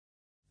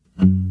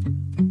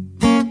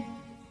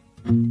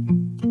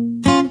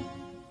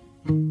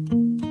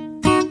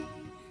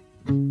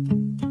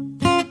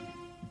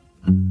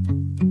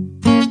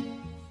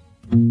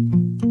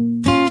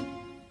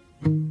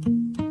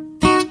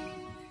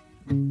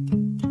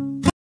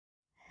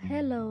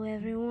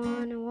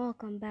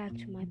back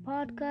to my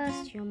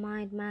podcast, Your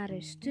Mind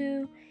Matters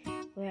Too,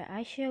 where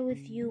I share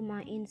with you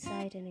my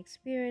insight and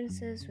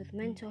experiences with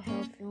mental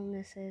health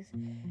illnesses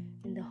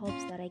in the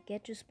hopes that I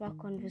get to spark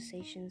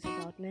conversations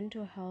about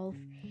mental health.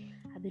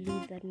 I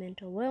believe that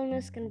mental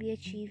wellness can be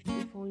achieved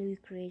if only we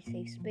create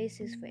safe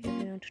spaces for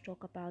everyone to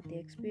talk about their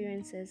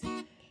experiences.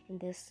 And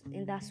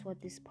that's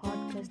what this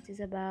podcast is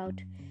about.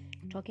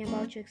 Talking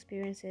about your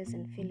experiences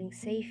and feeling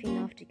safe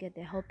enough to get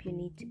the help you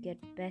need to get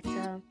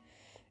better.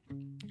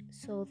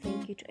 So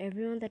thank you to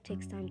everyone that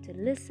takes time to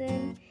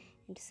listen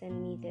and to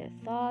send me their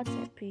thoughts.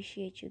 I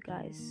appreciate you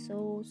guys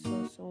so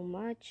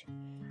much.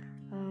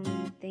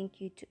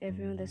 Thank you to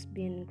everyone that's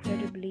been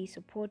incredibly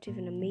supportive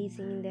and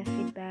amazing in their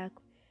feedback.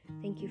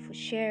 Thank you for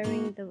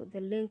sharing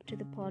the link to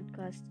the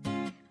podcast.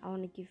 I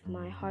want to give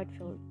my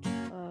heartfelt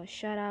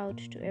shout out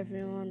to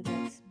everyone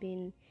that's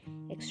been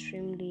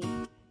extremely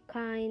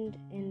kind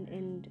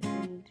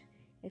and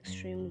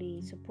extremely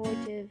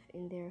supportive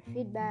in their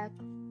feedback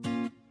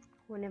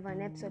whenever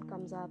an episode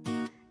comes up.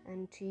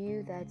 And to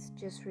you that's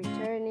just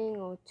returning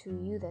or to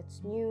you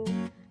that's new,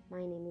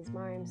 my name is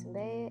Mariam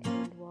Simbe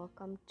and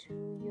welcome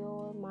to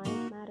Your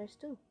Mind Matters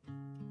Too.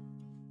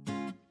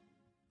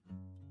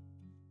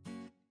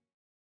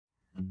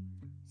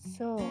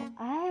 So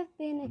I have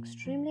been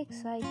extremely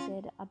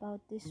excited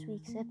about this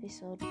week's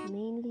episode,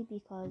 mainly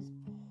because,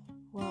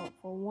 well,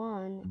 for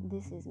one,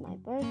 this is my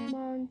birth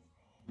month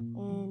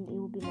and it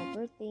will be my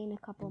birthday in a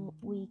couple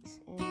weeks,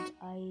 and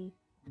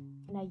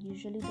I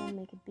usually don't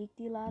make a big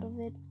deal out of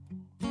it,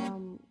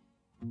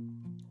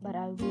 but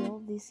I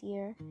will this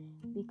year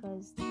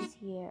because this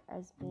year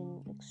has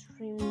been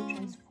extremely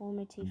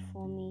transformative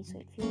for me, so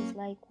it feels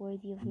like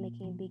worthy of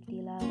making a big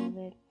deal out of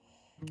it.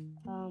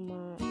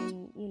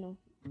 And you know,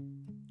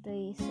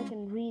 the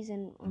second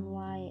reason on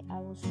why I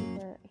was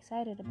super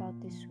excited about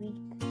this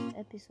week's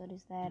episode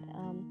is that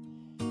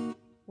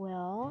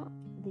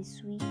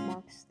this week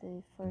marks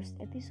the first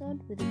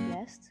episode with a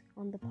guest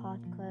on the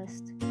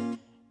podcast.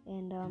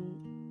 And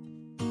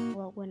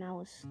when I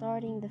was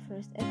starting the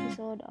first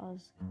episode, I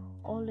was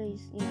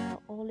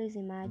always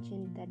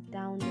imagined that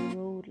down the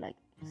road, like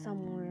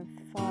somewhere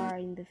far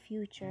in the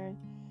future,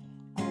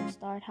 I will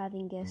start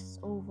having guests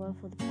over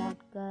for the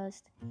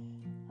podcast.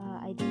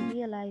 I didn't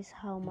realize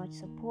how much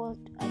support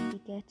I'd be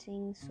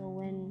getting. So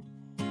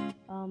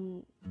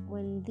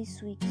when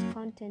this week's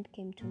content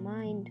came to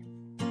mind,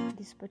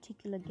 this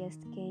particular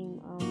guest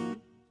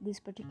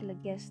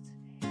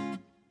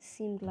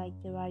seemed like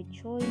the right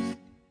choice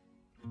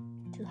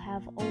to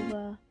have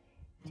over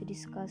to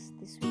discuss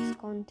this week's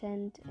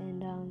content,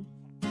 and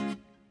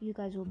you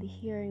guys will be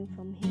hearing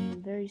from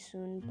him very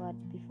soon. But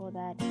before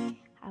that,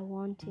 I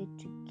wanted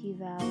to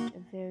give out a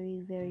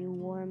very, very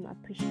warm,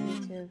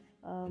 appreciative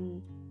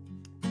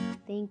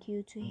thank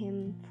you to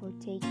him for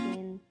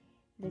taking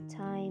the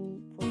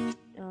time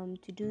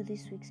to do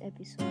this week's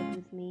episode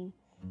with me.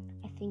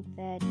 I think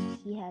that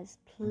he has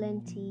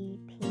plenty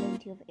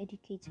of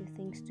educative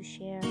things to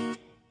share,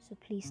 so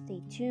please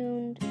stay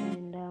tuned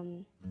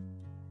and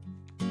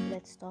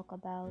let's talk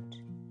about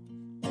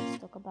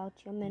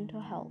your mental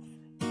health.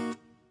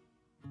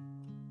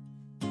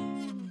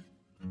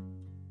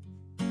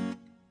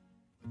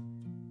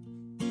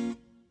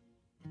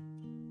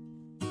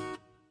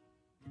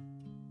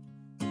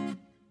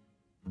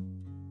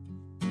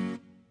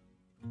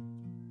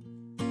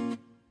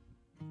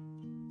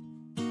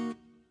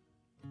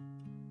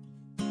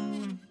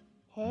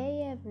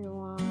 Hey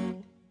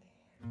everyone.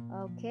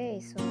 Okay,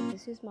 so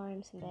this is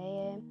Mariam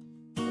Simbe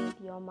with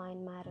Your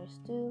Mind Matters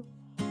Too,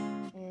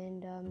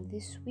 and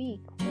this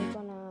week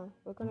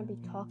we're gonna be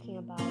talking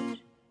about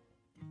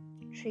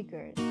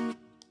triggers,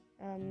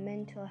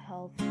 mental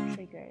health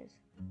triggers.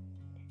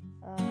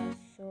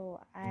 So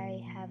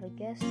I have a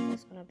guest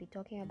that's gonna be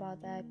talking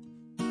about that,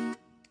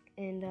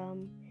 and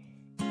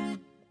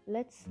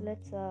let's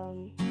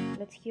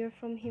hear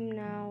from him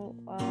now.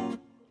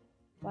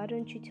 Why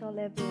don't you tell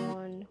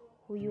everyone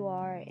who you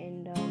are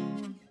and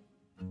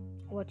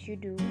what you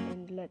do,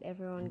 and let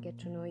everyone get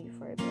to know you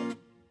for a bit.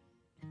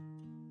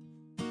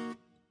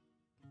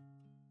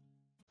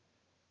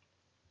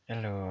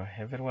 Hello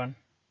everyone.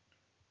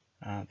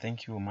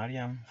 Thank you,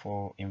 Mariam,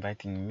 for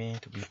inviting me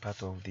to be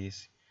part of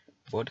this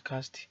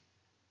podcast.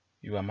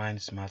 Your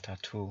Minds Matter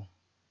Too,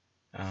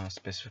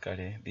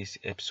 specifically this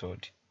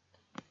episode.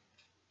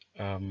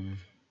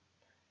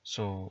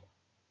 So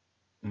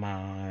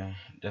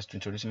just to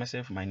introduce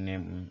myself, my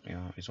name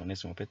is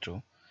Onesmo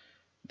Petro,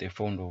 the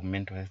founder of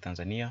Mental Health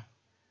Tanzania,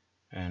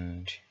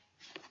 and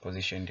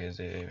positioned as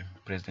the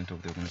president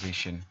of the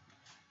organization.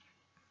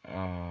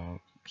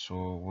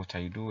 So what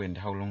I do and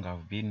how long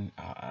I've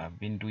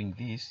been doing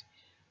this,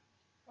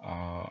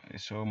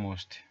 it's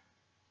almost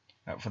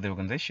for the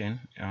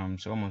organization,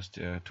 it's almost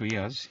 2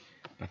 years,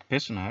 but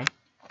personal,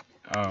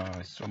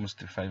 it's almost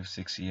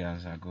 5-6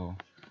 years ago.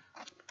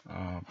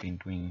 Been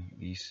doing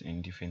this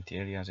in different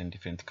areas in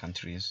different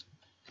countries,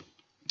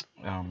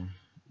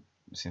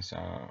 since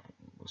I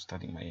was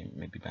studying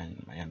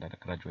my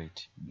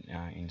undergraduate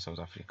in South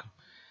Africa.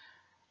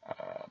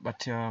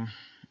 But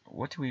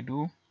what we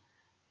do,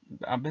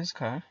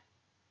 basically,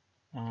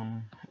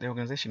 The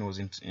organization was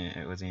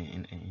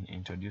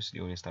introduced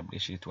or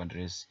established to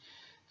address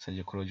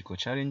psychological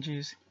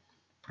challenges,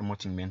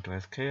 promoting mental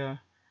health care,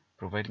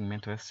 providing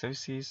mental health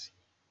services,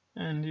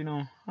 and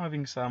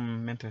having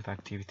some mental health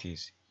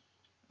activities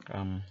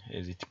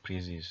as it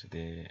pleases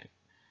the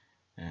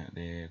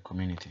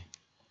community.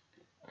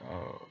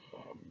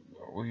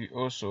 We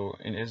also,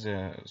 and as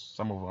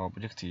some of our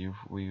objective,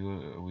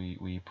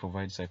 we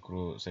provide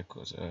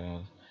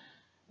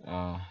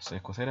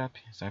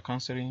psychotherapy,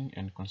 counseling,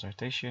 and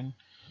consultation,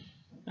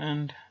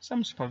 and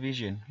some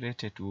supervision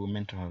related to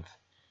mental health.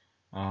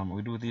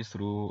 We do this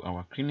through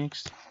our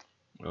clinics,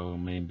 or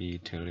maybe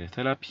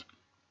teletherapy,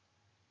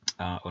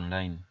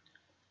 online.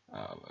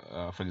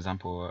 For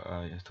example,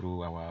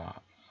 through our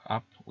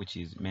app, which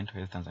is Mental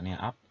Health Tanzania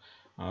app,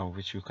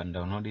 which you can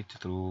download it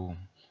through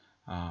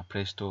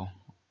Play Store,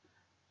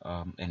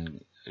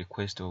 and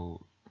request to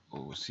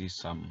see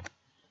some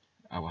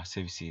our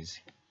services.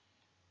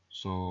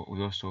 So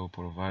we also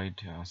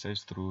provide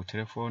service through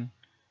telephone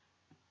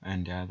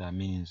and the other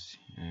means,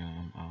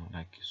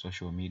 like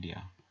social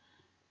media.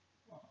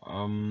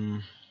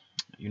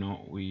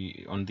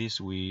 We on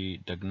this we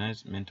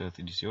diagnose mental health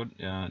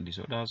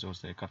disorders or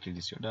psychiatric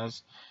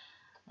disorders,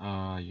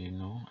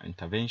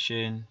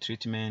 intervention,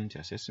 treatment,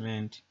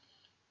 assessment,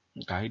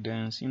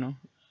 guidance,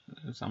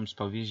 some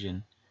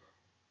supervision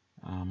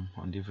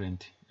on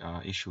different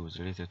issues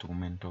related to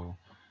mental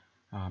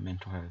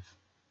health.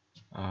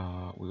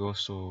 We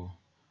also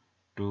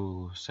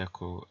do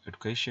psycho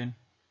education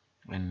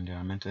and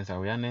mental health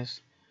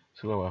awareness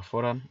through our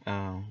forum,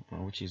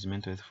 which is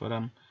Mental Health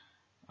Forum,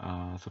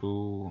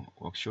 through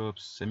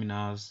workshops,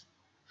 seminars,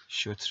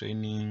 short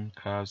training,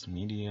 clubs,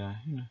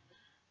 media,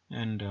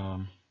 and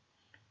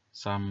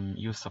some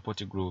youth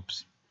support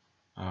groups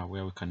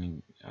where we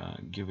can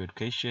give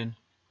education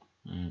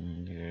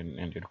and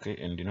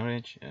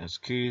knowledge,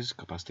 skills,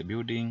 capacity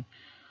building.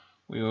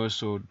 We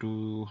also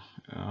do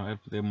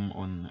help them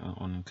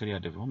on career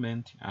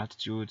development,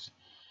 attitudes.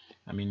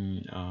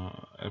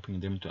 Helping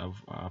them to have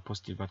a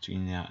positive attitude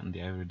in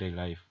their everyday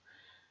life,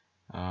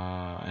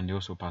 and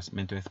also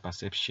mental health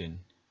perception,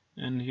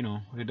 and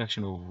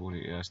reduction of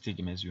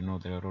stigmas.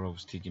 There are a lot of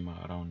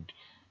stigma around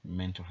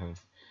mental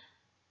health.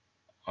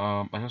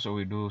 But also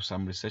we do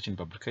some research and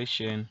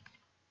publication,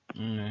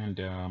 and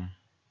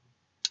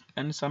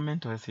some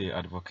mental health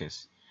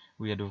advocacy.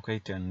 We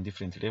advocate on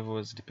different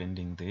levels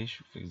depending the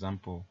issue. For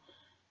example,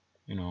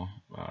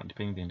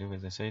 depending the level,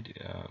 as I said,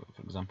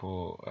 for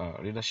example,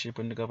 leadership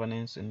and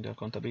governance and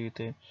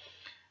accountability,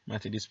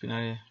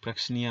 multidisciplinary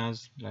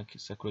practitioners like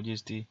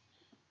psychologists, to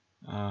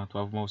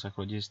have more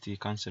psychologists,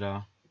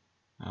 counselor,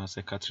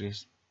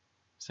 psychiatrist,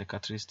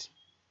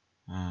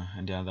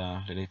 and the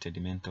other related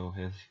mental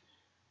health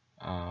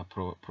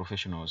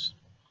professionals,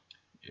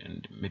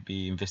 and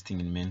maybe investing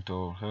in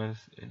mental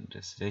health and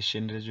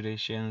session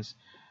regulations,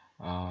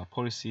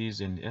 policies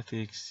and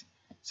ethics,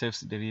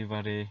 service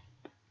delivery,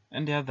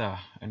 and the other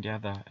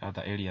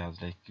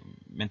areas like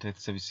mental health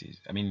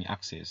services.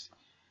 Access,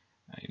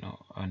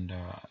 and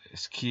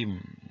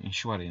scheme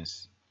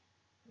insurance,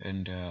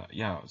 and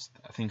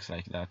things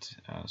like that.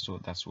 So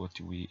that's what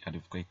we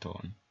advocate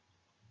on.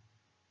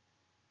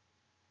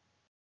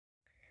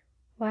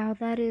 Wow,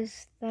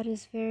 that's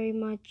very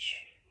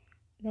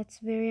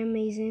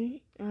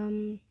amazing.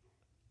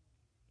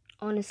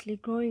 Honestly,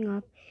 growing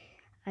up,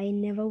 I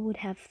never would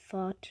have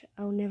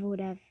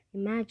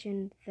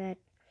imagined that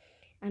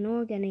an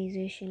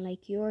organization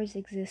like yours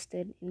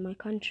existed in my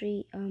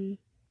country, and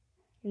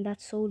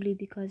that's solely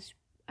because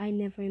I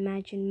never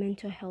imagined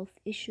mental health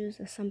issues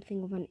as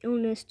something of an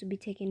illness to be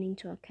taken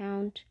into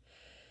account.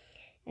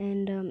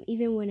 And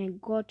even when I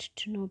got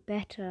to know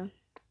better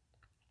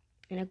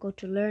and I got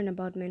to learn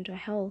about mental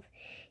health,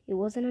 it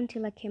wasn't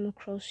until I came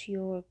across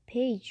your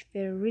page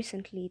very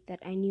recently that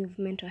I knew of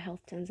Mental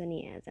Health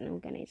Tanzania as an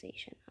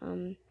organization.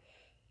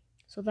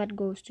 So that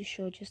goes to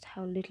show just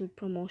how little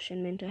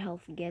promotion mental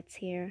health gets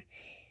here,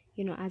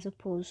 as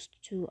opposed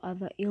to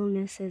other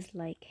illnesses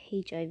like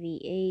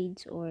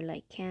HIV/AIDS or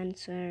like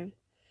cancer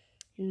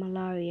and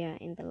malaria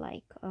and the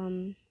like.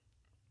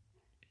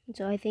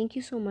 So I thank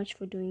you so much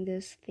for doing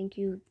this. Thank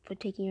you for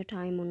taking your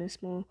time,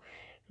 Onesmo,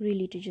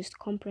 really to just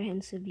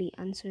comprehensively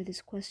answer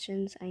these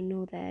questions. I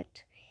know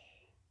that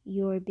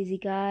you're a busy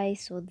guy,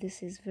 so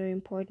this is very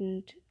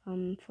important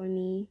for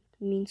me.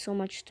 It means so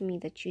much to me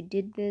that you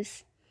did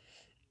this.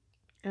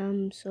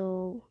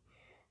 So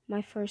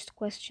my first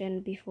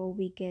question before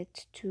we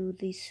get to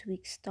this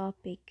week's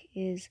topic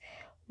is,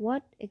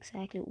 what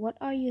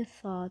are your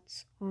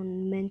thoughts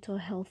on mental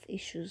health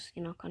issues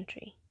in our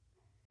country?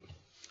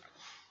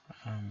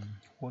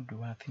 What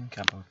do I think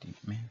about the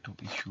mental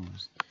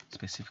issues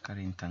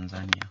specifically in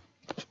Tanzania?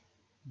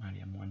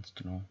 Mariam wants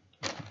to know,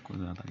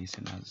 because other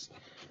listeners.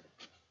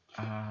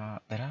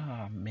 There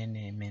are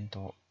many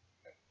mental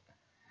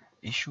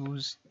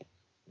issues,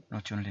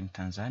 not only in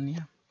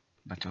Tanzania,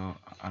 but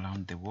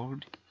around the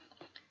world.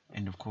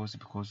 And of course,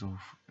 because of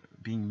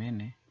being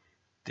many,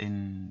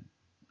 then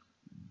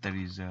there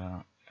is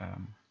a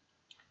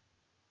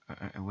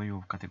way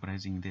of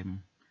categorizing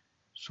them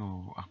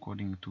So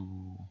according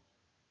to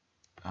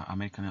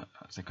American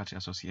Psychiatry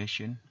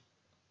Association,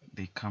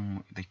 they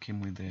came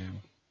with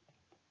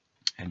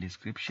a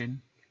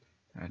description,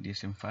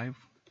 DSM-5,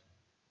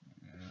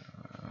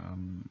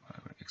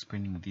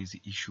 explaining these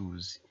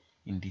issues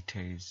in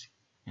details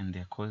and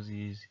their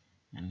causes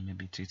and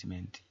maybe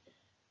treatment.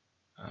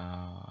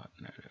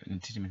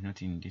 Treatment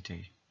not in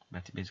detail,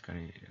 but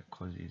basically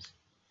causes.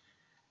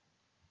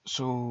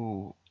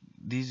 So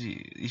these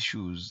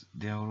issues,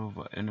 they are all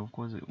over, and of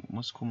course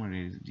most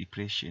commonly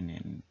depression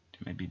and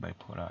maybe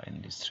bipolar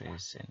and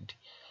distress, and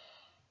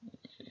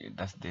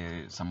that's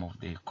some of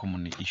the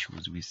common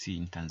issues we see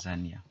in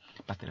Tanzania.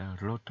 But there are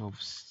a lot of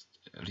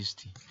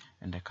list,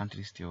 and I can't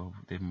list all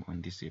of them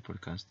on this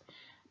podcast.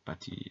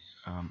 But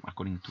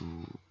according to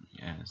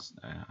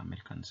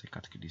American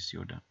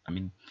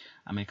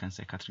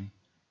Psychiatry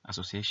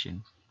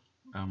Association,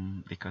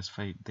 they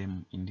classify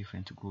them in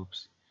different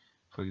groups.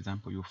 For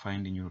example, you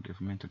find in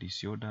neurodevelopmental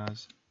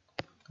disorders,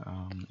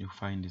 you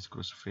find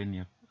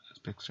schizophrenia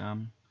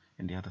spectrum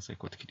and the other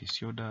psychotic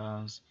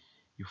disorders,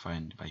 you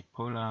find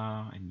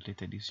bipolar and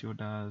related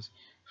disorders,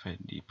 you find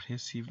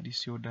depressive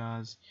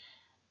disorders,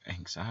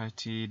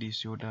 anxiety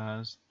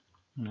disorders,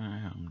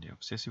 the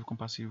obsessive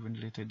compulsive and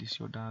related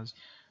disorders,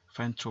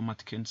 find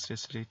traumatic and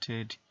stress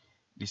related,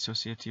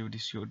 dissociative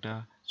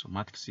disorder,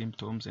 somatic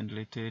symptoms and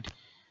related,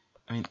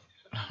 I mean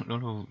a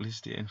lot of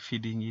list, and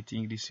feeding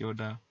eating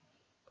disorder,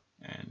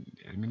 and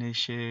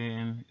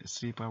elimination,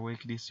 sleep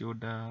awake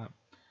disorder,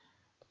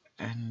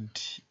 and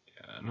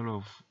a lot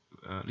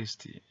of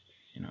list,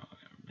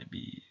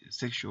 maybe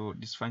sexual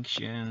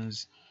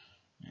dysfunctions,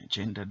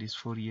 gender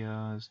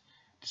dysphorias,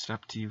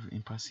 disruptive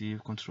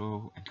impulsive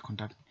control and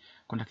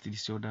conduct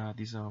disorder.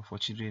 These are for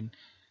children.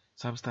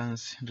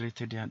 Substance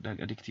related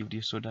addictive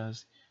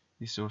disorders.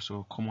 This is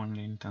also common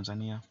in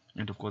Tanzania,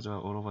 and of course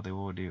all over the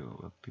world.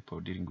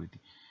 People dealing with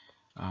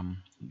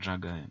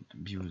drug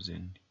abuse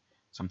and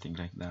something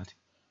like that.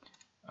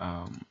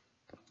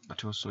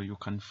 But also you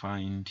can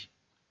find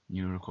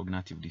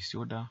neurocognitive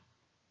disorder,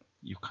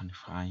 you can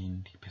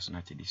find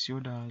personality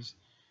disorders,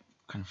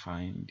 you can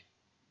find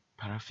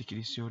paraphic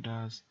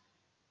disorders,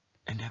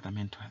 and other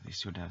mental health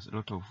disorders. A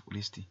lot of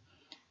listing.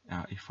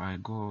 If I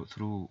go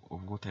through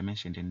of what I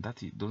mentioned, and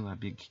those are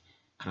big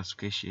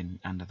classification.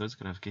 Under those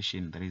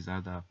classification, there is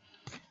other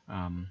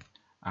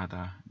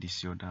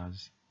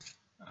disorders.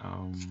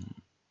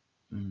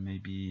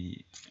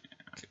 Maybe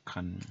I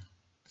can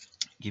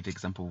give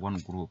example of one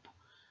group.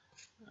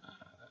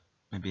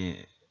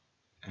 Maybe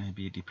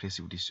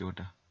depressive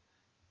disorder,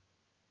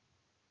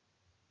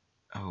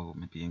 or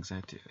maybe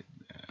anxiety.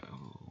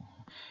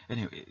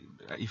 Anyway,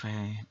 if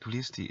I to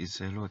list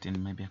it's a lot,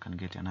 and maybe I can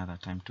get another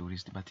time to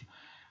list. But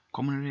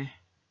commonly,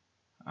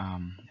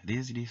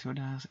 these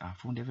disorders are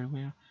found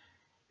everywhere,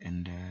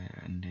 and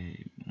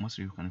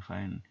mostly you can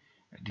find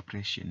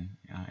depression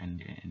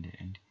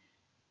and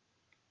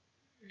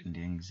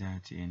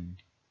anxiety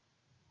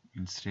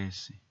and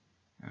stress,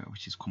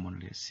 which is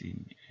commonly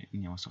seen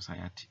in our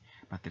society.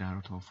 But there are a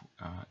lot of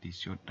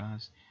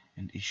disorders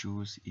and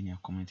issues in your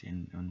community,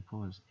 and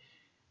pose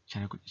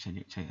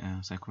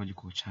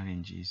psychological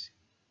challenges.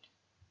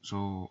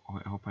 So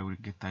I hope I will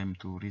get time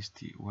to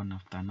list one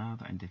after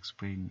another and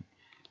explain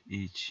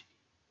each.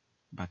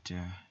 But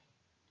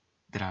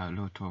there are a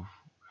lot of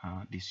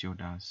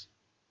disorders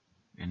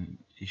and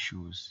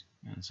issues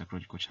and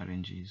psychological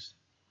challenges.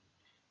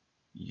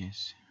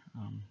 Yes.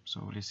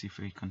 So let's see if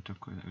we can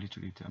talk a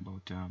little bit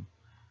about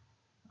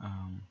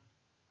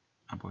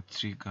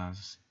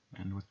triggers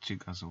and what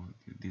triggers of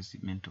these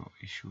mental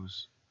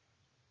issues.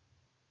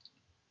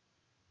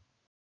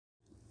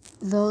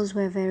 Those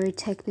were very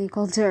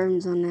technical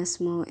terms,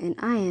 Onesmo, and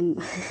I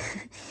am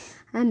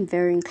I'm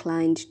very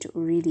inclined to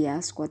really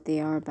ask what they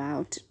are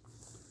about.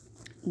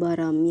 But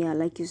yeah,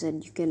 like you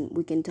said,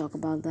 we can talk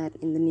about that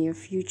in the near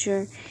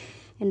future,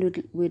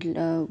 and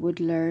would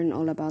learn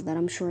all about that.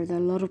 I'm sure there are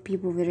a lot of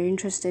people very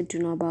interested to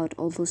know about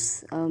all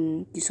those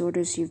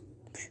disorders you've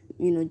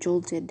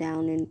jolted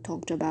down and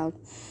talked about,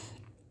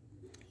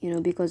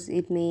 because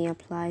it may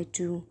apply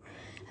to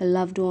a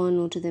loved one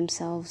or to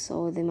themselves,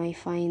 or they might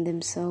find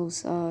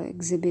themselves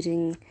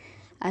exhibiting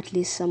at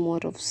least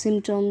somewhat of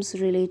symptoms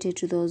related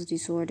to those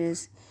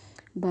disorders.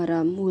 But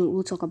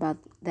we'll talk about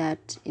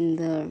that in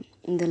the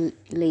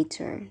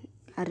later,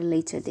 at a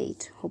later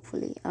date,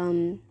 hopefully.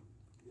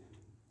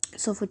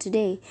 So for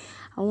today,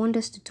 I want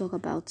us to talk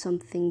about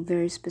something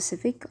very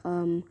specific.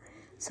 There's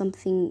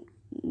something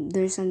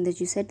that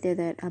you said there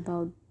that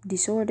about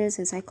disorders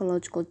and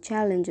psychological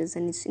challenges,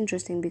 and it's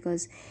interesting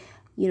because,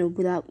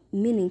 without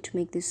meaning to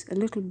make this a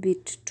little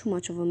bit too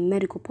much of a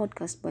medical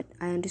podcast, but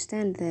I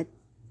understand that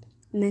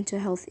mental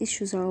health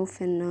issues are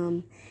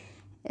often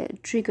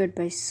triggered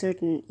by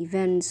certain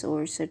events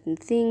or certain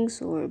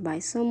things, or by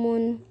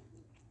someone.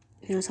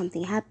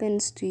 Something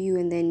happens to you,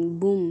 and then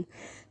boom,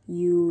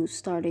 you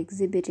start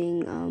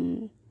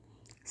exhibiting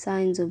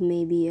signs of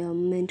maybe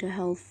mental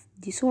health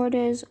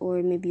disorders,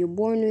 or maybe you're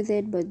born with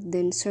it, but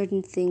then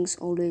certain things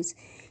always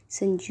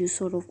send you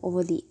sort of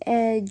over the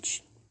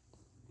edge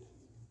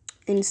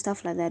and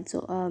stuff like that.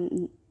 So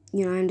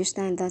I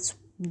understand that's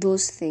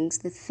those things,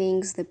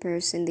 the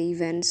person, the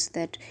events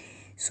that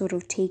sort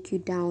of take you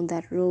down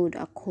that road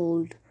are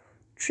called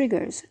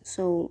triggers.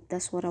 So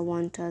that's what I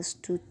want us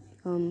to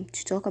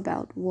talk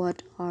about.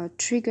 What are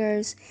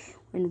triggers,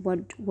 and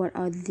what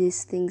are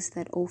these things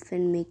that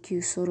often make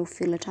you sort of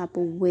feel a type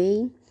of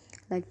way,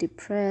 like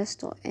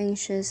depressed or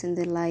anxious and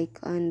the like,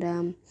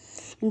 and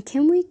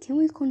can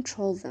we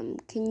control them?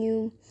 Can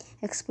you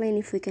explain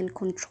if we can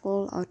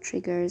control our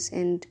triggers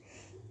and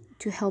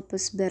to help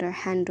us better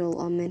handle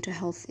our mental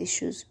health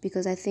issues?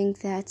 Because I think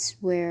that's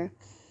where,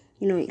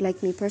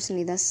 like me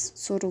personally, that's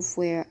sort of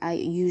where I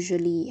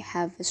usually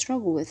have a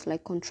struggle with,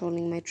 like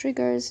controlling my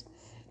triggers,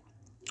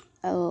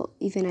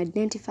 even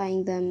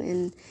identifying them,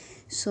 and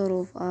sort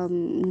of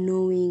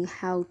knowing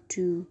how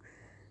to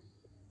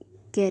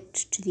get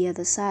to the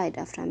other side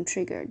after I'm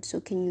triggered. So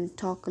can you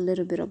talk a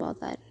little bit about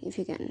that, if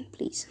you can,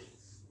 please?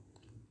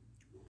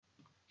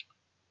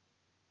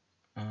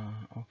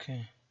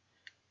 Okay.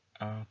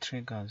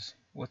 Triggers.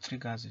 What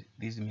triggers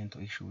these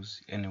mental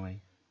issues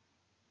anyway?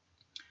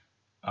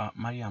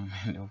 Mariam,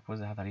 and of course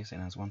the other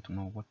listeners want to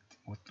know what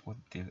are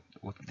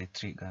the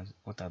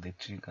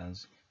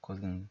triggers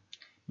causing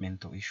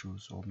mental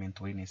issues or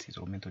mental illnesses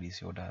or mental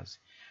disorders.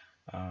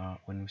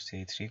 When we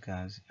say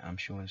triggers, I'm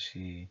sure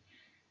she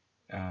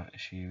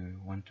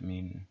want to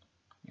mean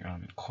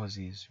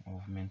causes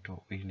of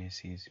mental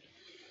illnesses.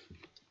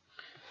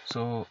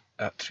 So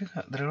there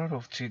are a lot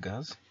of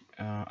triggers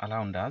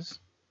around us.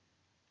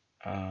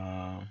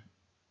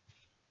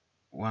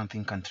 One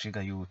thing can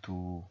trigger you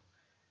to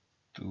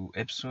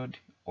episode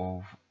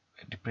of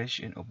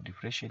depression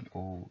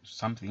or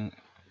something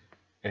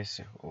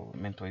else or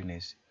mental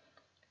illness.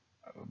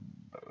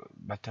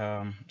 But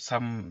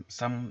some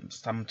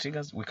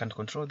triggers we can't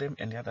control them,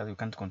 and the others we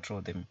can't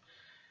control them.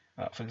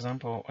 For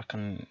example, I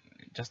can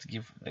just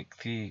give like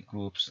 3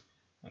 groups,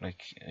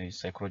 like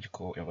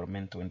psychological,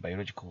 environmental, and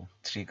biological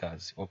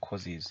triggers or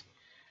causes.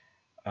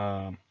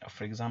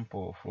 For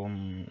example,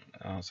 from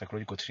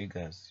psychological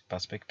triggers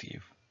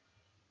perspective,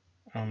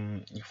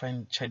 you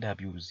find child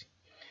abuse.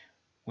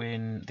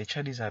 When the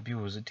child is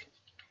abused,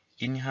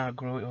 in her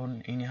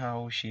growing, in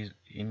how she's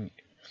in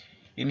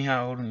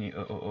her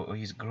or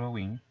he's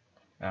growing,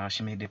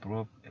 she may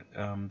develop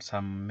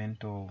some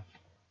mental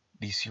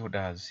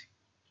disorders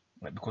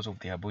because of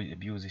the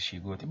abuse she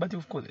got. But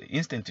of course,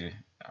 instantly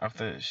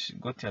after she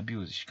got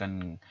abused, she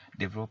can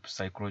develop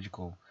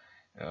psychological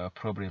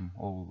problem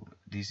or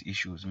these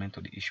issues,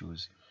 mental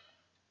issues.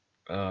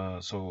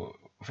 So,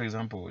 for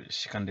example,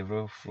 she can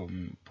develop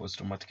from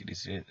post-traumatic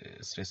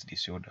stress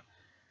disorder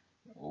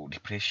or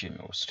depression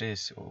or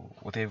stress or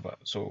whatever.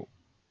 So,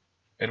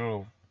 a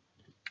lot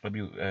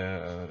of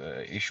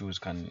issues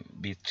can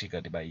be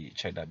triggered by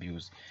child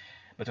abuse.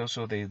 But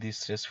also there are these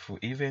stressful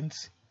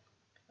events,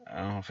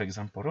 for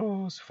example,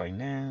 loss,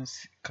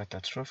 finance,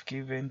 catastrophic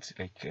events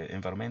like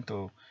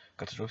environmental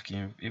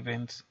catastrophic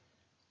events,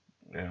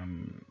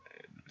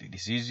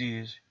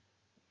 diseases,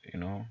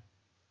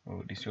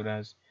 or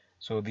disorders.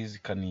 So these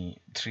can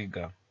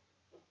trigger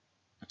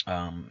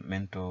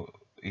mental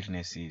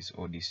illnesses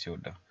or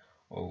disorder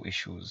or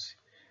issues.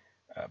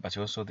 But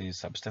also there is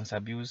substance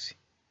abuse.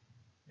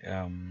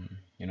 Um,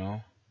 you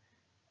know,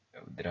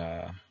 there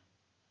are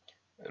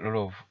a lot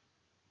of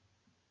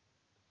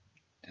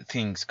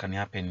things can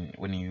happen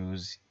when you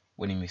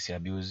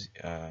misuse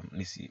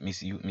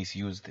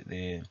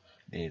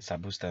the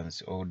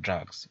substance or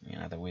drugs. In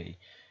other way,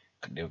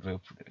 can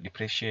develop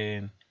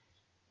depression,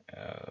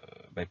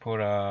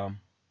 bipolar,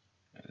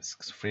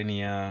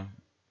 schizophrenia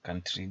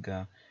can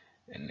trigger,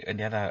 and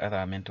the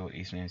other mental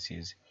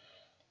illnesses.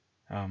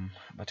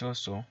 But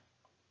also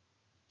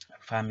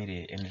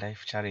family and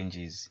life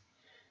challenges.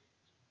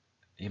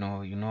 In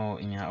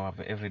our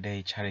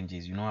everyday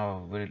challenges,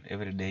 our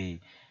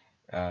everyday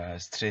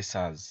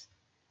stressors,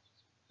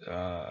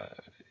 uh,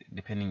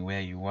 depending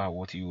where you are,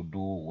 what you do,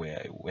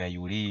 where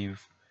you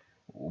live,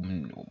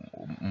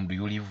 do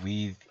you live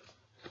with,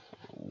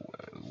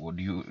 what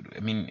do you,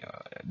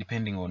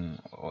 depending on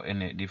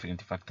any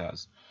different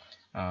factors.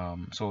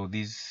 So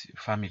these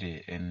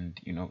family and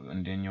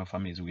in your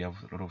families, we have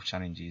a lot of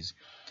challenges.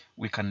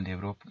 We can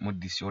develop mood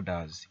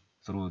disorders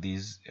through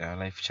these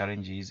life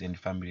challenges and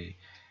family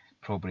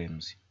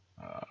problems,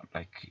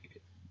 like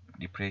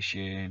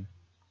depression,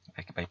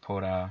 like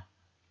bipolar,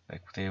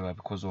 like whatever,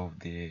 because of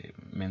the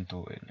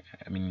mental,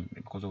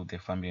 because of the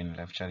family and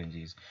life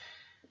challenges.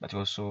 But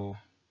also,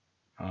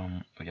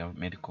 we have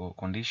medical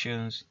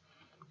conditions.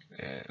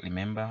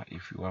 Remember,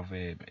 if you have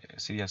a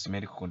serious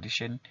medical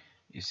condition,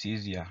 it's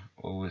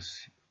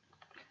always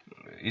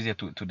easier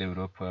to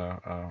develop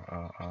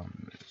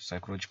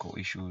psychological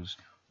issues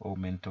or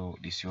mental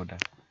disorder.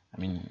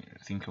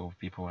 Think of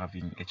people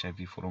having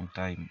HIV for a long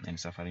time and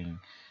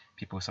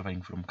people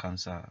suffering from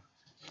cancer,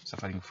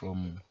 suffering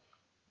from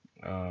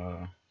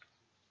uh,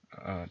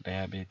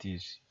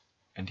 diabetes,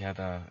 and the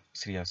other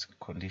serious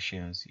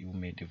conditions. You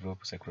may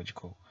develop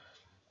psychological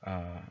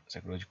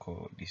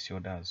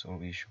disorders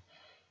or issue.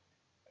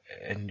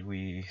 And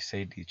we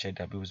said the child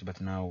abuse, but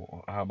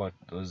now how about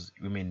those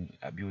women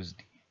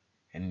abused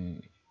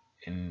and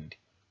and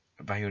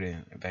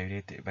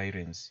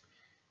violence.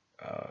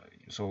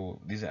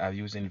 So these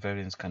abuse and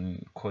violence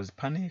can cause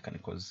panic, can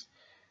cause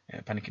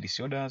panic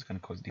disorders, can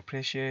cause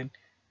depression,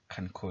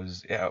 can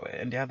cause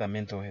and the other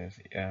mental health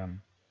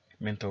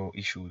mental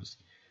issues.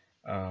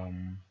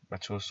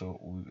 But also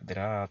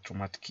there are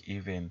traumatic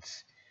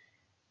events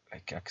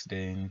like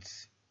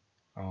accidents,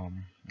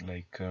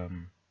 like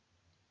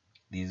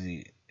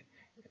these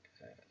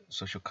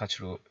social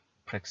cultural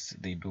practices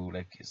they do,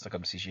 like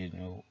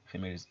circumcision,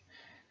 female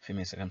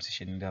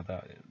circumcision, and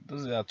other.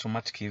 Those are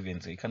traumatic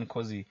events. It can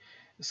cause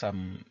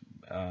some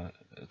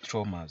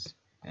traumas,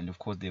 and of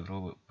course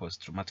develop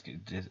post-traumatic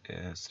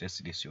stress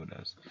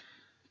disorders.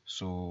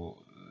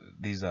 So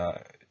these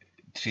are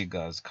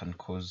triggers can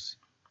cause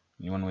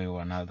in one way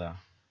or another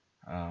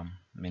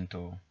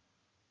mental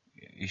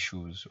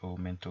issues or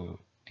mental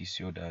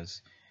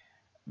disorders.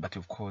 But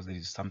of course there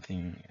is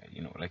something,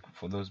 like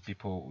for those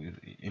people with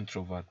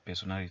introvert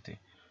personality,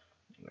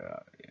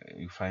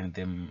 you find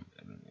them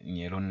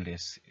in a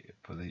loneliness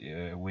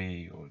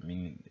way, or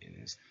meaning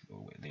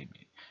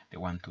they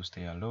want to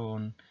stay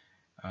alone,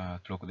 to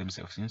lock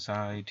themselves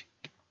inside,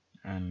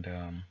 and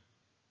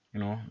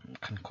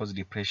can cause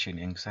depression,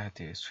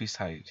 anxiety,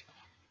 suicide.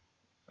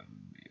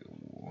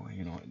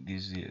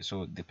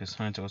 So the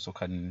personality also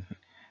can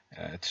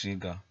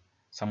trigger,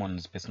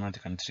 someone's personality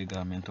can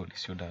trigger mental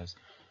disorders.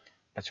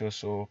 But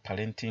also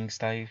parenting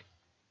style,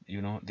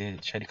 the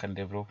child can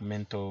develop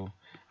mental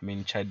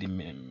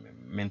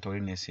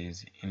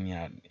illnesses in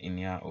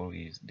your or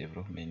his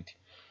development.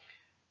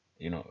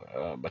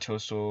 But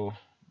also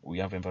we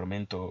have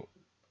environmental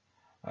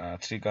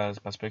triggers,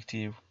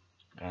 perspective,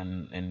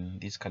 and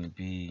this can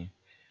be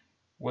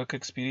work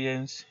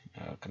experience,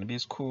 can be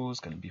schools,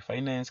 can be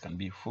finance, can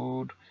be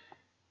food,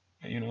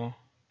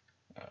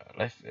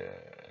 life,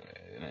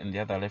 and the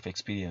other life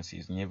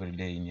experiences in every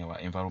day in your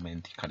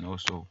environment can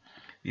also,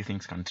 these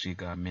things can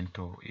trigger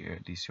mental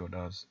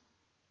disorders.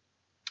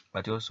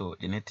 But also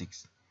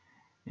genetics,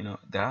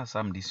 there are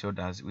some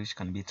disorders which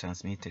can be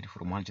transmitted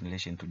from one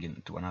generation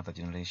to another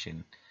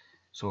generation.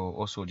 So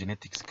also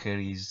genetics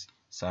carries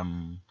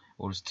some,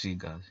 or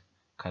triggers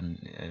can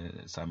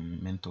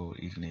some mental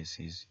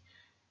illnesses.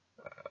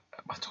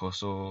 But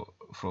also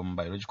from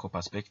biological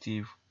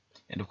perspective,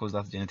 and of course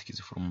that genetic is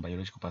from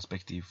biological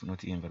perspective, not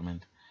the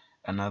environment.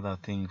 Another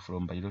thing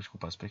from biological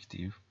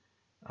perspective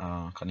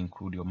can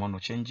include hormonal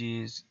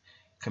changes,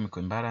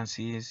 chemical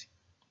imbalances.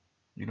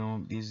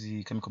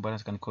 These chemical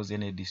balance can cause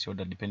any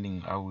disorder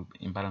depending how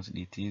imbalanced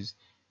it is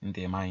in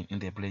their mind, in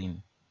their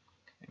brain.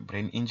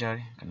 Brain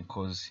injury can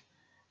cause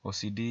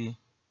OCD,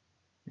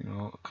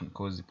 can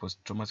cause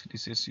post-traumatic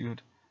dissociation,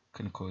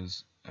 can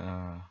cause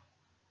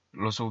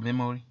loss of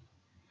memory,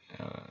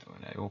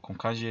 or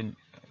concussion,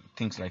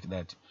 things like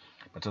that.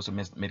 But also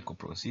medical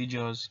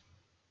procedures,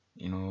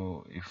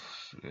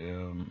 if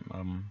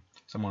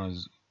someone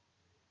is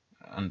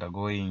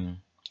undergoing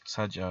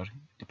surgery,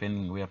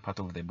 depending where part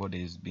of the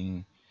body is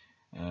being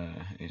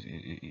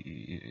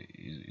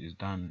is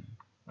done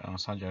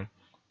surgery,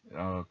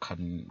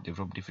 can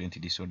develop different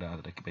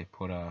disorders like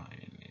bipolar,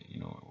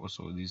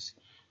 also this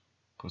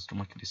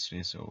post-traumatic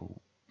stress, or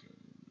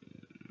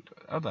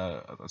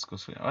other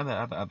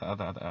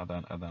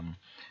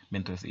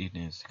mental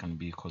illness can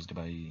be caused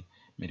by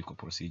medical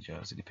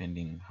procedures,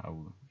 depending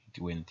how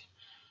it went.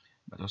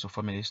 But also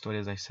family history,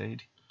 as I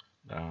said,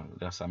 there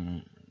are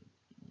some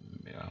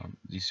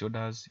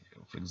disorders,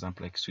 for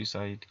example, like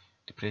suicide,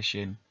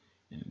 depression,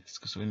 and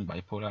schizophrenia,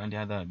 bipolar, and the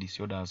other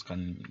disorders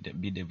can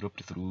be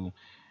developed through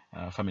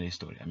family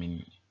history. I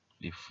mean,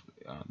 if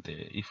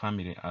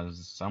family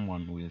has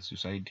someone with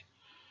suicidal,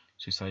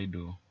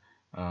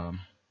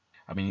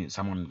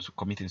 someone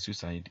committed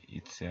suicide,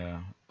 it's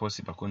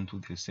possible, according to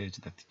the research,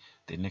 that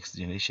the next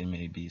generation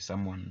may be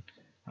someone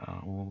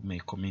who may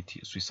commit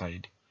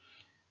suicide.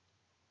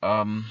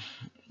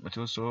 But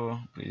also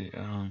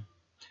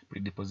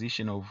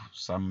predisposition of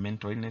some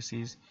mental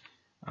illnesses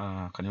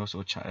can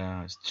also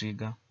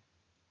trigger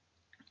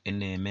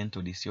any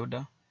mental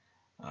disorder.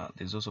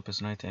 There's also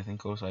personality, I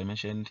think also I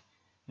mentioned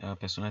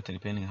personality,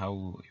 depending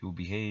how you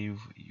behave,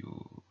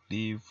 you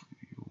live,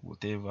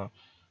 whatever,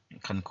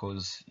 can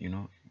cause,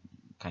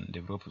 can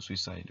develop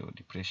suicide or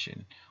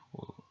depression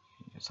or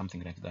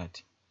something like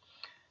that.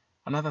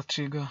 Another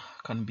trigger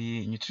can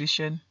be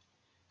nutrition,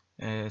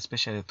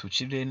 especially to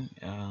children.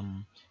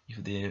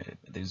 If there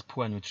is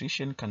poor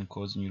nutrition, can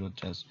cause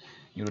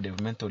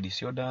neurodevelopmental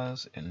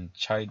disorders and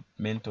child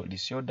mental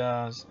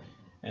disorders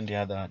and the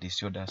other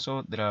disorders.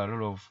 So there are a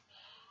lot of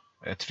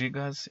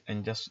triggers,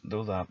 and just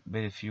those are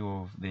very few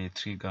of the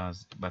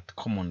triggers, but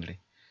commonly.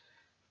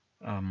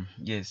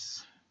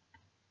 Yes.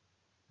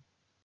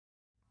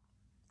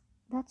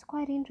 That's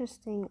quite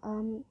interesting.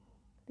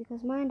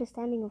 Because my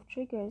understanding of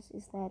triggers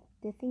is that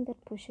the thing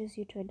that pushes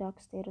you to a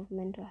dark state of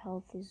mental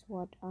health is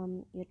what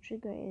your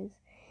trigger is.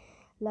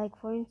 Like,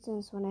 for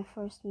instance, when I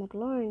first met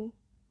Lauren,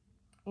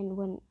 and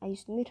when I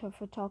used to meet her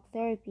for talk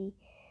therapy,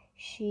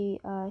 she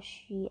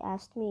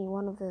asked me,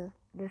 one of the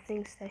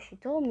things that she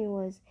told me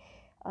was,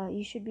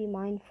 you should be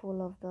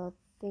mindful of the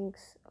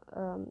things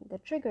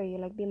that trigger you.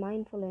 Like, be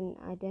mindful in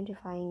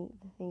identifying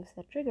the things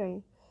that trigger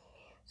you.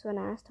 So when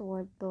I asked her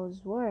what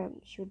those were,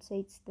 she would say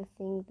it's the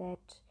thing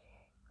that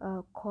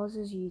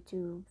causes you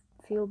to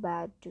feel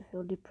bad, to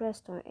feel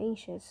depressed or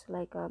anxious.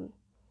 Like,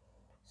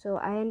 so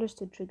I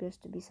understood triggers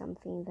to be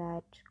something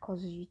that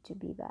causes you to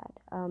be bad,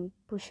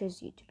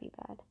 pushes you to be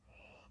bad.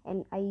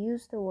 And I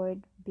use the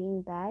word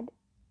being bad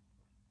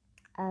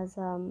as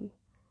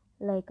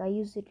like, I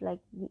use it like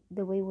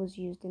the way it was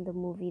used in the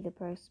movie The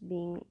Perks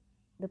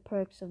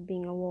of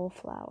Being a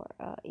Wallflower.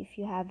 If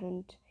you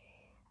haven't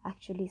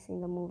actually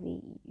seen the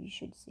movie, you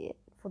should see it.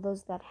 For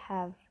those that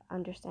have,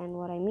 understand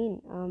what I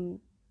mean.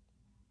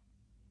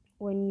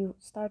 When you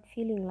start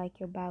feeling like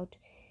you're about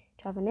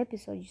to have an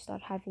episode, you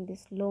start having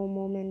these low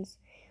moments,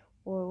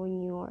 or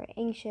when you are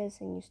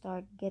anxious and you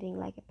start getting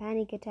like a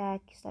panic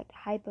attack, you start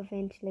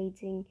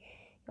hyperventilating,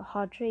 your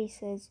heart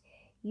races.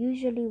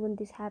 Usually when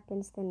this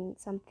happens, then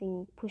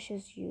something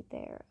pushes you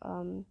there.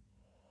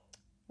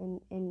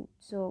 And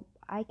so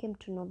I came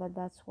to know that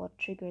that's what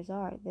triggers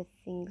are, the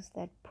things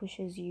that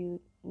pushes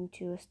you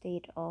into a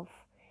state of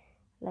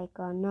like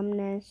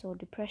numbness or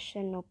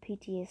depression or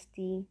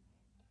PTSD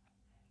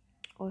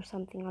or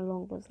something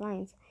along those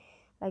lines.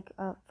 Like,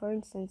 for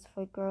instance,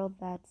 for a girl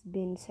that's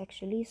been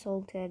sexually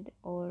assaulted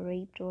or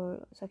raped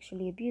or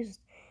sexually abused,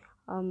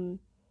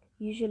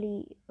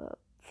 usually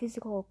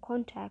physical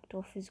contact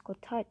or physical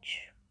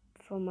touch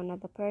from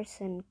another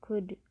person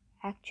could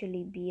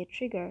actually be a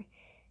trigger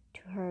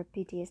to her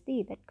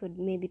PTSD that could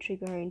maybe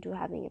trigger her into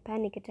having a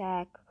panic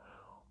attack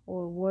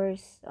or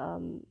worse,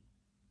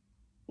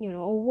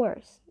 or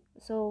worse.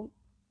 So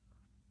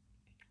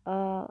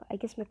I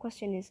guess my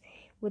question is,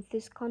 with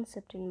this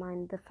concept in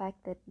mind, the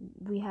fact that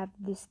we have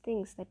these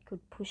things that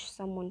could push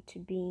someone to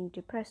being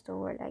depressed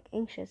or like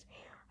anxious,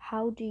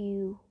 what do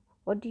you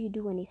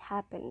do when it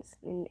happens?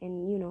 And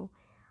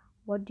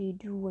what do you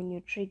do when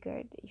you're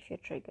triggered, if you're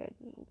triggered,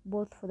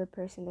 both for the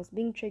person that's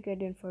being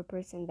triggered and for a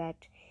person that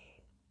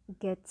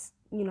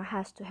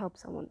has to help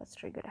someone that's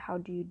triggered? How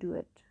do you do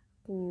it?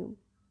 Can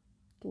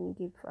you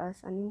give us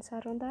an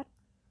insight on that?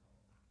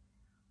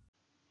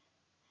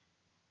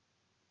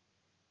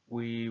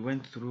 We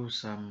went through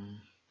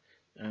some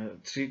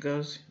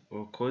triggers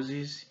or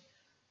causes.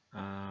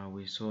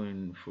 We saw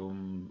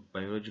from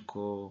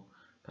biological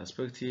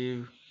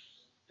perspective,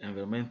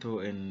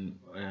 environmental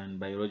and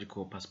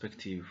biological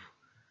perspective,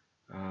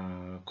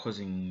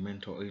 causing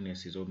mental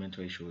illnesses or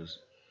mental issues.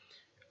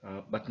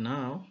 But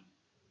now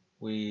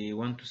we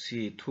want to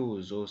see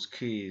tools or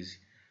skills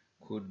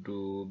could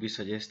be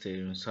suggested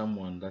in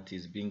someone that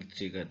is being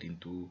triggered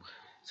into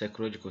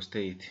psychological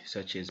state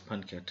such as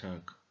panic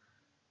attack.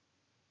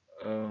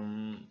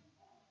 Um,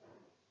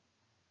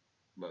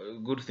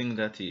 good thing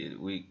that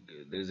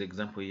there's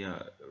example here,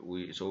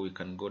 we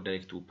can go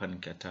direct to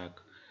panic attack.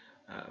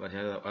 But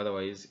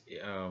otherwise,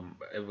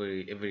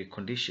 every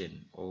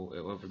condition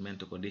or every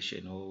mental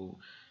condition or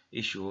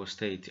issue or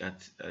state,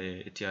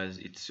 it has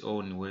its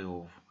own way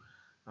of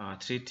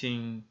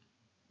treating,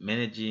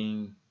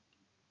 managing,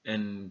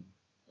 and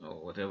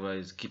whatever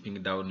is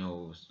keeping down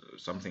or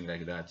something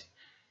like that.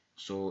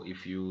 So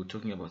if you're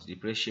talking about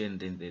depression,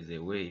 then there's a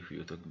way. If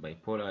you're talking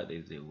bipolar,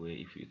 there's a way.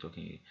 If you're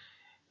talking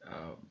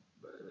uh,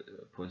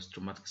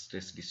 post-traumatic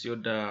stress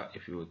disorder,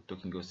 if you're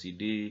talking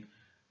OCD,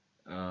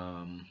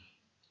 um,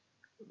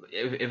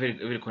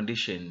 every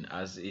condition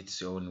has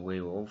its own way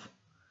of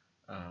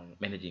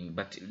managing.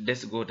 But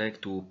let's go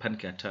direct to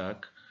panic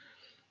attack.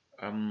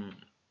 um,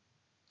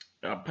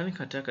 a panic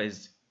attack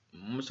is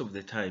most of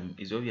the time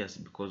is obvious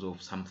because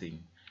of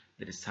something.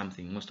 There is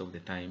something most of the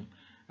time,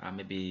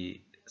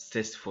 maybe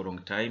stress for a long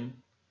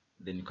time,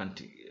 then you can't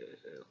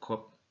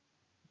cope,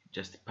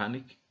 just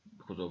panic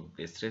because of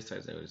the stress,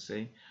 as I was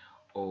saying,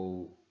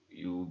 or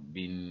you've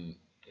been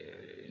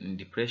in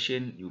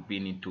depression, you've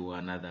been into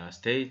another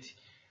state.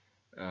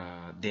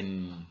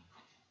 Then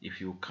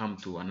if you come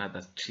to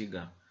another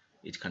trigger,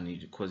 it can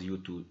cause you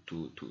to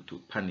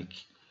panic.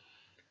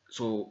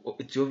 So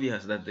it's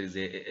obvious that there's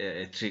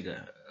a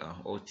trigger,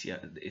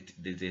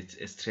 there's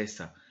a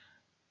stressor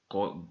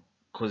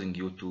causing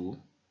you to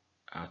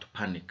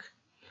panic.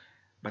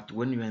 But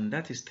when you're in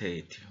that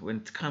state, when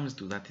it comes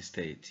to that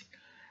state,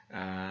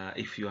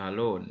 if you are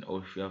alone or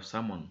if you have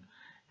someone,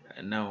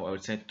 now I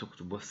would say talk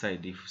to both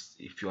sides.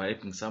 If you are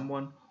helping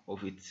someone, or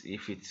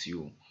if it's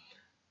you,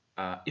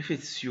 if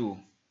it's you,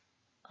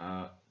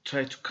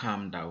 try to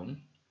calm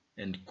down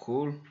and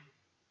cool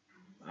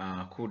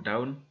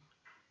down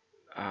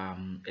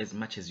as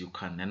much as you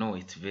can. I know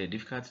it's very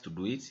difficult to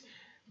do it,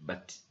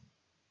 but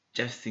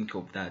just think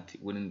of that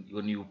when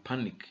you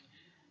panic.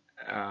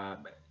 uh,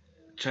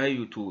 Try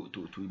you to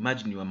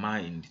imagine your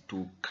mind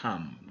to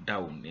calm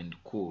down and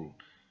cool,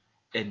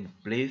 and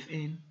breathe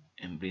in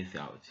and breathe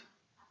out,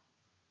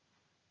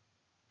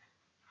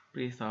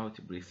 breathe out,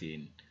 breathe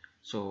in.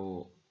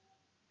 So,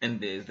 and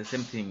there's the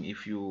same thing.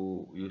 If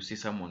you see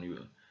someone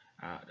you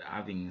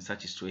having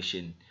such a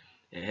situation,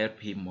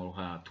 help him or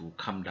her to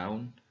calm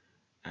down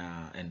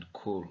and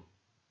cool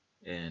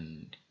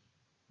and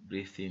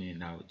breathe in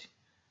and out.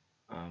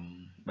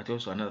 But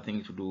also another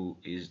thing to do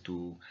is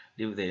to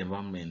leave the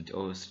environment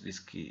or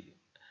risky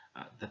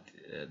that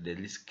the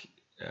risk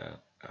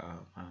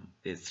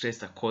the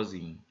stress are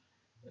causing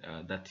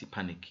that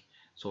panic.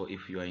 So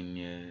if you are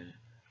in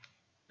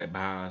a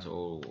bus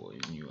or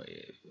in your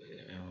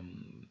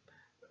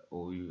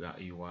or you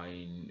are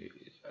in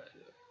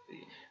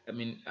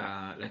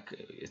like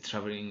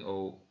traveling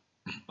or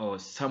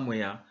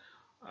somewhere,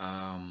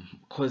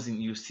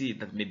 causing, you see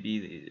that maybe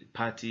the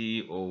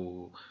party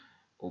or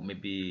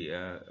maybe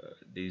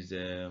there's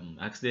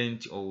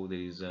accident or there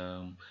is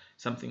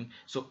something.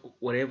 So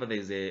wherever there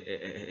is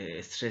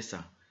a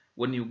stressor,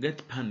 when you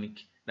get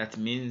panic, that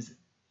means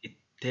it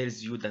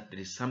tells you that there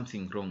is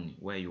something wrong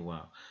where you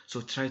are.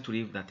 So try to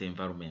leave that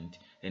environment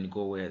and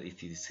go where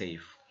it is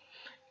safe.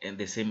 And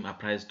the same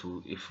applies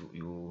to if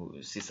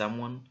you see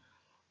someone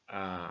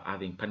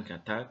having panic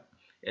attack,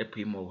 help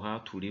him or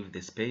her to leave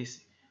the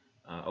space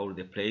or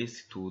the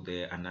place to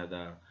the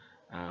another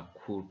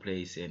cool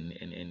place and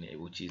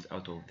which is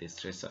out of the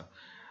stressor.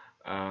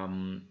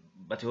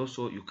 But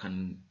also you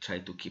can try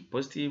to keep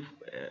positive.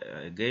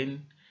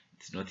 Again,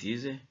 it's not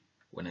easy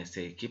when I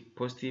say keep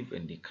positive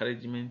and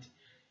encouragement,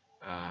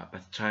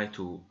 but try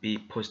to be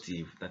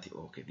positive that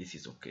okay, this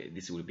is okay,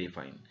 this will be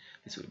fine,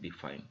 this will be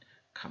fine,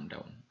 calm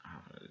down,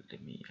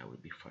 I will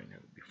be fine, I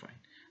will be fine,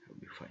 I will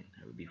be fine,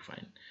 I will be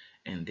fine.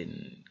 And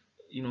then,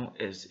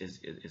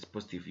 as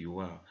positive you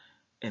are,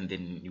 and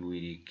then you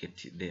will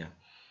get there.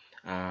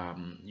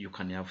 You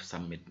can have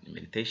some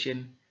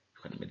meditation.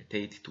 You can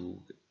meditate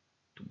to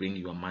bring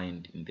your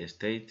mind in the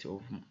state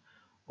of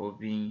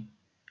being,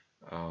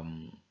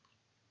 um,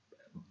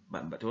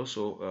 but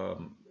also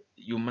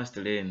you must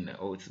learn,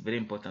 or it's very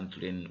important to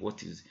learn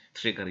what is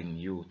triggering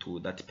you to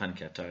that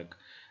panic attack.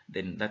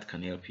 Then that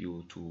can help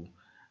you to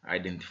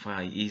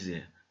identify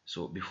easier,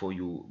 so before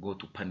you go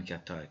to panic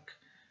attack.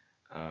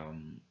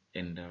 And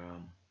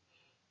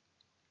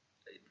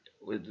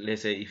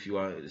let's say if you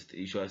are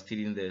still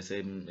in the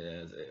same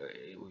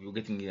you're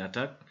getting an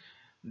attack,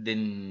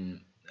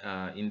 then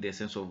in the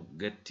sense of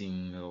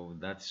getting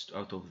that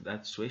out of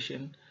that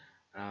situation,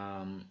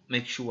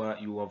 make sure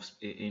you have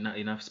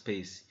enough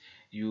space.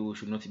 You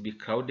should not be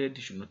crowded,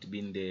 you should not be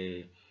in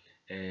the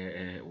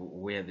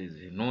where there's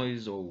a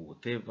noise or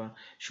whatever.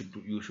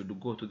 You should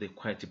go to the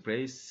quiet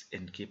place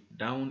and keep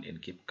down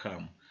and keep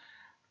calm.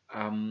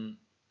 um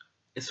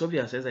it's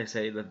obvious, as I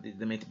say, that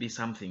there might be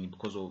something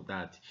because of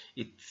that.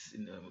 It's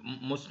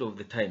most of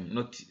the time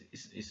not,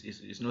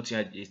 it's not,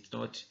 it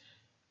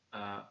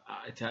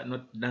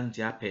not doesn't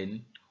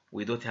happen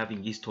without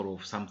having history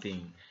of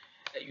something.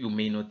 You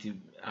may not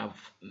have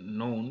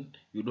known.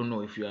 You don't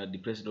know if you are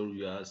depressed or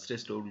you are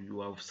stressed or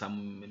you have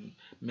some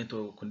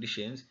mental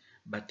conditions,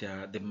 but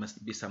there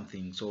must be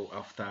something. So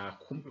after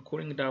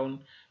cooling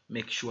down,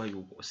 make sure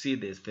you see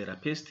the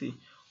therapist.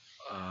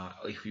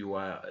 If you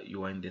are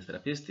in the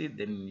therapist,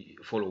 then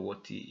follow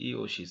what he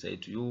or she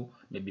said to you,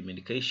 maybe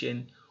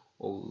medication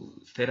or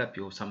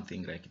therapy or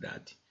something like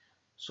that.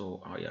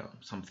 So yeah,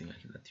 something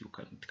like that it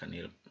can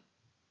help.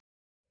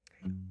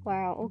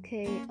 Wow,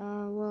 okay.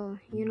 Well,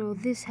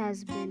 this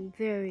has been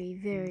very,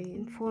 very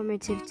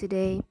informative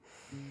today.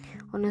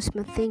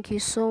 Onesmo, thank you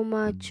so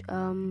much.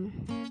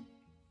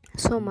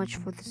 So much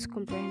for this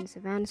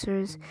comprehensive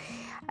answers.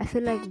 I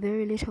feel like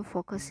very little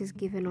focus is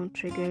given on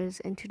triggers,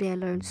 and today I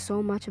learned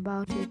so much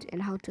about it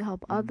and how to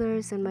help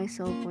others and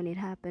myself when it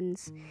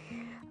happens.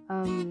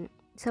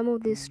 Some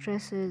of these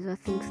stresses are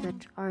things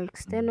that are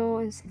external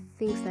and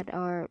things that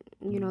are,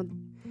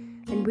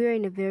 and we're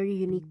in a very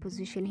unique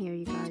position here,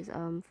 you guys.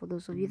 For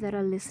those of you that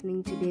are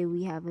listening today,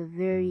 we are in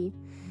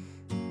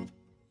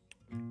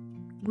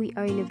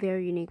a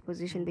very unique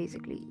position.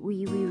 Basically,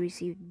 we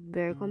received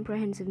very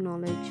comprehensive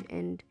knowledge,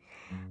 and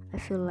I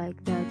feel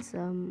like that's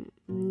a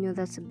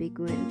big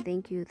win.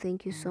 Thank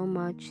you so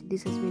much.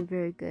 This has been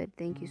very good.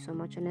 Thank you so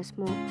much,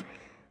 Onesmo,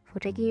 for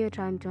taking your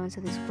time to answer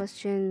these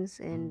questions,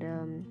 and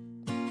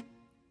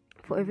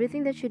for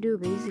everything that you do,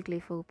 basically,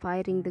 for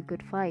fighting the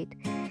good fight.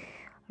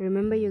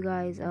 Remember, you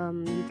guys,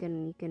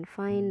 you can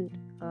find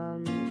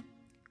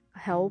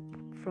help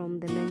from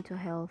the Mental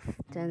Health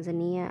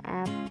Tanzania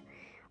app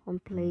on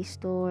Play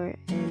Store,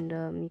 and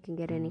you can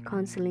get any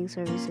counseling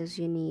services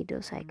you need, or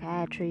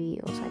psychiatry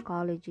or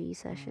psychology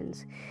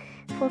sessions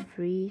for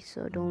free.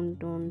 So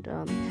don't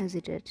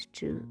hesitate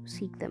to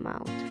seek them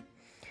out.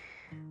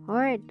 All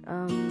right,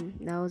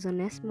 that was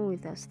Onesmo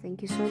with us.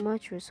 Thank you so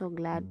much. We're so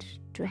glad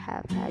to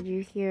have had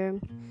you here.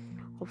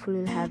 Hopefully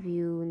we'll have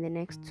you in the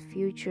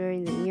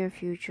near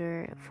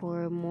future,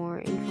 for more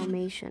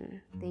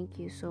information. Thank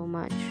you so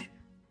much.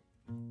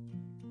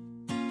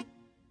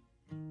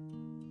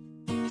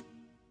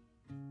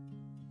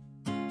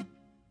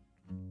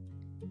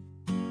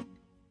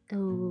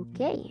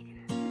 Okay,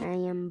 I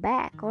am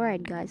back.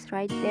 Alright guys,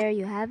 right there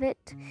you have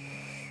it.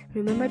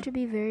 Remember to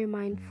be very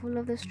mindful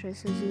of the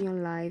stresses in your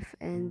life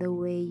and the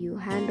way you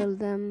handle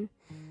them.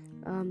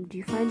 Do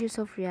you find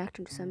yourself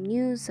reacting to some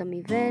news, some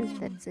event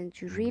that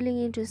sent you reeling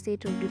into a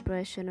state of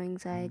depression or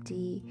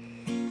anxiety?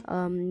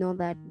 Know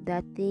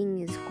that thing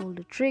is called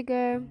a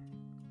trigger.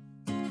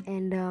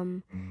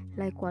 And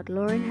like what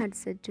Lauren had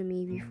said to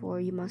me before,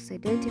 you must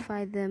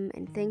identify them.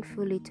 And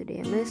thankfully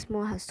today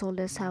Onesmo has told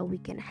us how we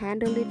can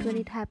handle it when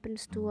it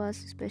happens to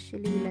us,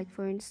 especially like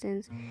for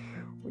instance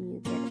when you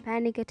get a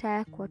panic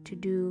attack, what to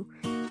do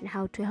and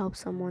how to help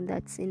someone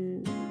that's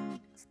in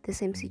the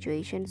same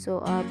situation.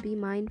 So be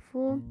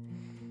mindful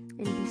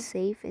and be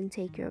safe and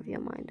take care of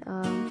your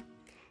mind.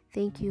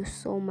 Thank you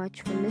so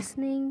much for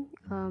listening.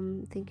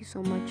 Thank you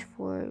so much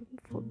for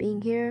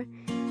being here.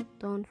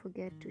 Don't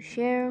forget to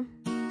share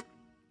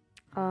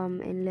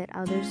and let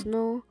others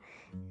know.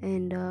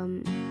 And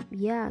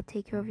yeah,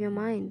 take care of your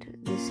mind.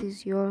 This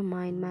is your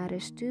Mind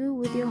Matters Too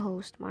with your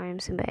host Mariam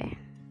Simbe.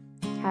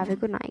 Have a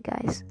good night,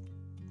 guys.